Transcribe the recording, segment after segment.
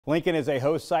Lincoln is a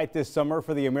host site this summer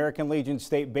for the American Legion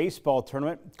State Baseball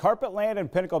Tournament. Carpetland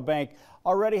and Pinnacle Bank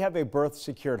already have a berth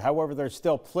secured. However, there's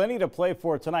still plenty to play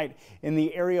for tonight in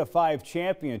the Area 5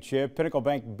 Championship. Pinnacle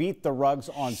Bank beat the Rugs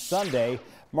on Sunday,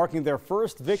 marking their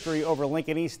first victory over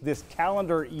Lincoln East this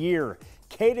calendar year.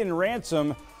 Caden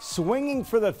Ransom, swinging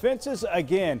for the fences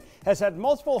again, has had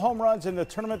multiple home runs in the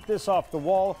tournament. This off the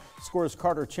wall scores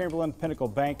Carter Chamberlain. Pinnacle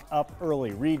Bank up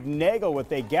early. Reed Nagel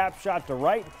with a gap shot to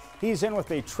right. He's in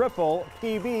with a triple.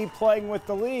 PB playing with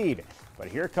the lead. But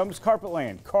here comes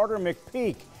Carpetland. Carter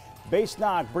McPeak. Base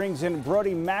knock brings in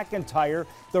Brody McIntyre.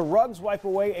 The Rugs wipe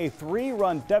away a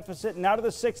 3-run deficit. Now to the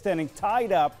 6th inning,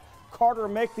 tied up. Carter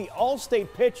Mick, the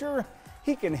All-State pitcher.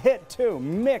 He can hit too.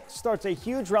 Mick starts a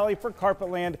huge rally for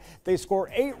Carpetland. They score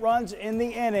 8 runs in the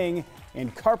inning,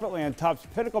 and Carpetland tops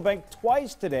Pinnacle Bank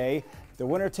twice today. The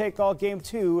winner-take-all game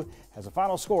 2 has a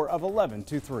final score of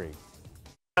 11-3.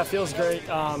 It feels great.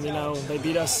 They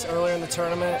beat us earlier in the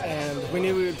tournament, and we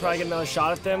knew we would probably get another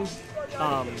shot at them.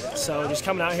 So just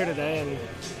coming out here today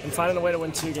and finding a way to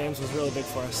win 2 games was really big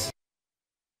for us.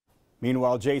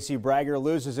 Meanwhile, J.C. Bragger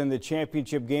loses in the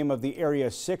championship game of the Area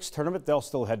 6 tournament. They'll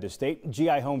still head to state.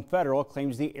 GI Home Federal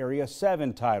claims the Area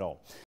 7 title.